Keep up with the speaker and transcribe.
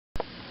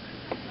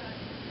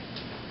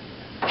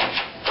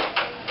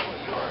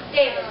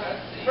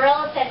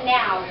Barilla said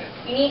now.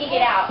 You need to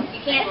get out.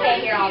 You can't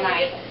stay here all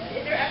night.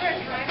 Is there ever a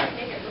time to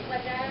make it look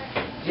like that?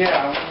 Yeah,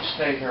 I want to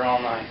stay here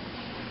all night.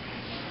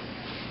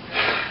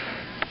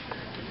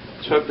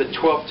 So up to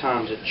 12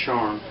 times at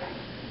Charm.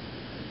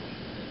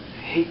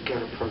 I hate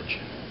gut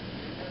approaching.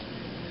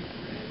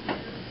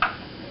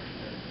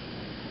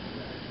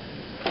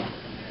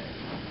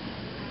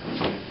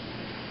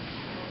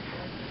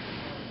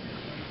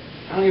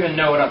 I don't even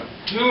know what I'm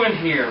doing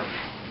here.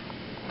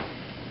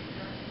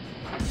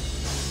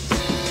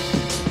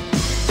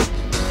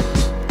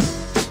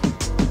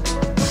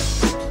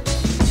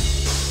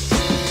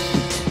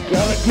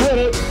 Gotta get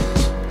it.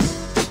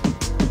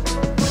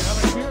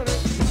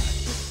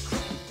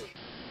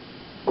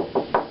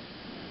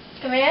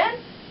 Come in?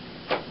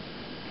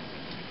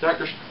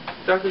 Dr.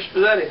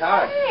 Spazzetti,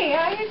 hi. Hey,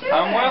 how you doing?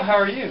 I'm well, how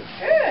are you?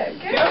 Good,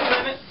 good. You have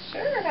a minute?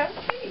 Sure, have a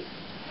seat.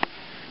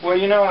 Well,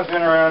 you know, I've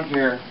been around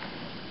here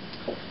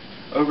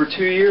over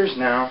 2 years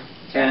now,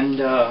 and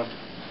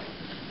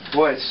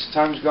boy,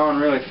 time's gone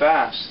really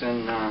fast,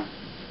 and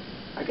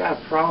I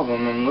got a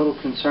problem. I'm a little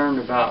concerned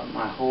about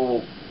my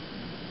whole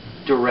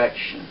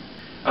direction.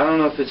 I don't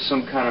know if it's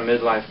some kind of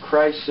midlife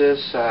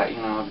crisis. You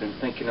know, I've been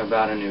thinking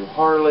about a new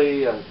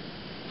Harley. I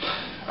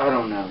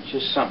don't know,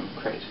 just something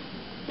crazy.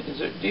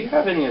 Do you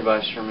have any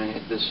advice for me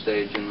at this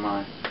stage in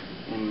my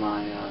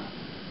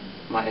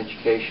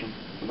education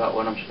about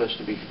what I'm supposed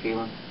to be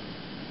feeling?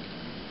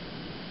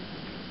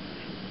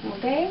 Well,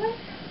 David,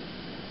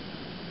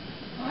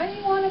 why do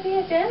you want to be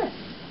a dentist?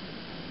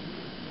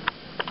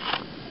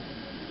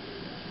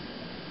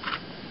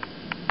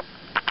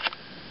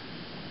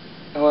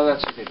 Well,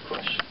 that's a good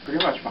question.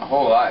 Pretty much my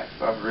whole life,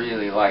 I've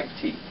really liked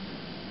teeth.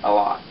 A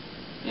lot.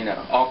 You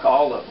know,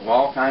 all of them,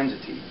 all kinds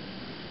of teeth.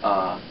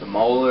 The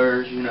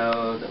molars, you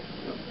know, the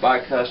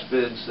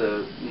bicuspids,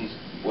 these,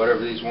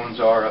 whatever these ones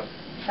are up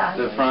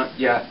the front.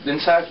 Yeah, the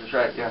incisors,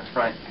 right, yeah,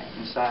 right.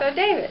 Inside. So,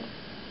 David,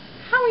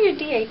 how are your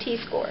DAT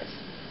scores?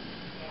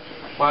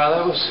 Wow,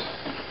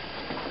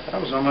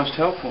 that was almost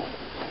helpful.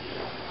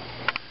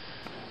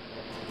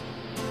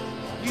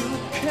 You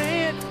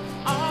can't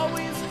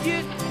always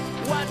get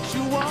what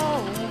you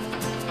want.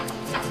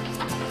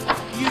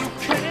 You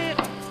can't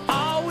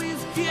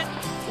always get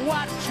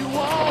what you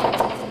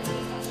want.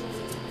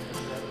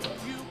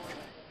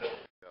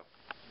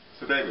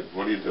 So David,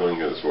 what are you doing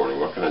here this morning?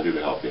 What can I do to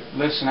help you?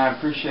 Listen, I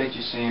appreciate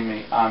you seeing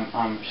me.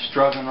 I'm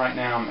struggling right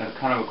now. I'm at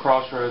kind of a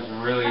crossroads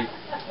and really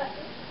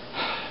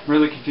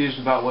confused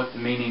about what the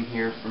meaning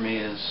here for me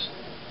is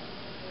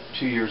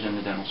 2 years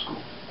into dental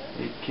school.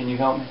 Can you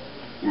help me?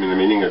 You mean the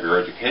meaning of your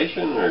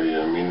education, or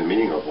you mean the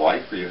meaning of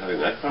life? Are you having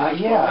that kind of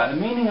yeah, the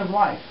meaning of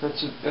life.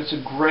 That's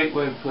a great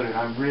way to put it.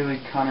 I really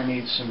kind of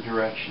need some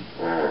direction.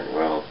 All right,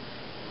 well,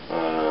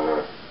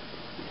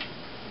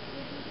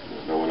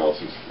 no one else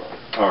is...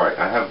 All right,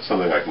 I have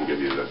something I can give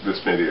you.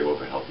 This may be able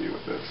to help you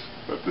with this,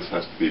 but this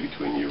has to be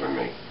between you and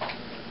me.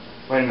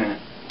 Wait a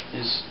minute.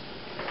 Is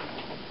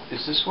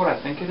this what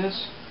I think it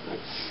is?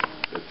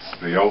 It's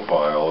the O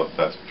file, if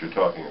that's what you're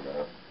talking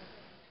about.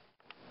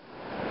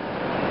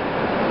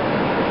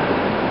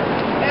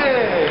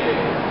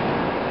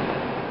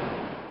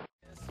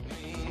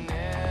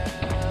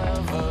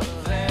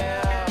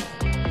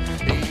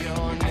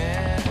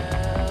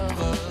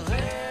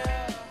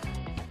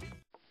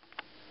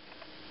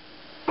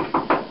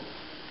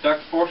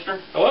 Dr. Forster?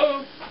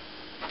 Hello.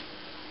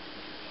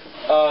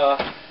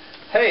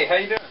 Hey, how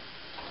you doing?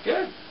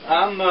 Good.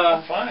 I'm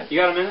fine. You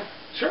got a minute?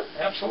 Sure,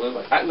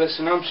 absolutely.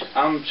 Listen,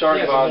 I'm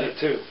sorry to bother you.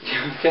 Too.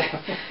 Okay.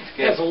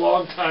 It's a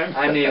long time.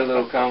 I need a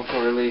little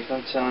comical relief.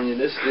 I'm telling you,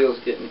 this deal's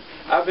getting...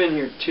 I've been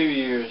here 2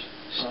 years,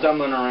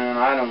 stumbling around.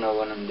 I don't know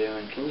what I'm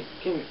doing. Can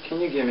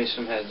you give me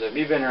some heads up?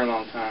 You've been here a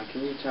long time.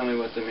 Can you tell me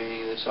what the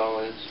meaning of this all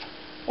is?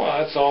 Well,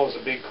 that's always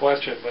a big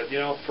question, but you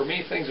know, for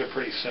me, things are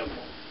pretty simple.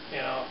 You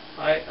know,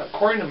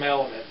 according to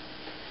Malamet,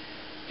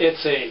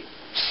 it's a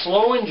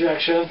slow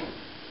injection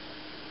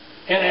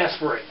and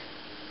aspirate,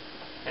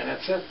 and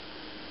that's it.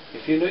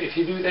 If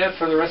you do that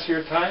for the rest of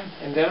your time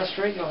in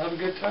dentistry, you'll have a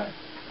good time.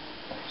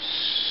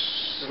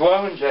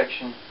 Slow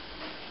injection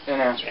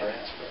and aspirate.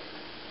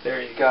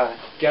 There you go. Got it.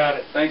 Got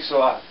it. Thanks a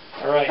lot.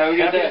 All right. Have a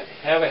good day.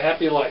 Have a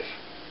happy life.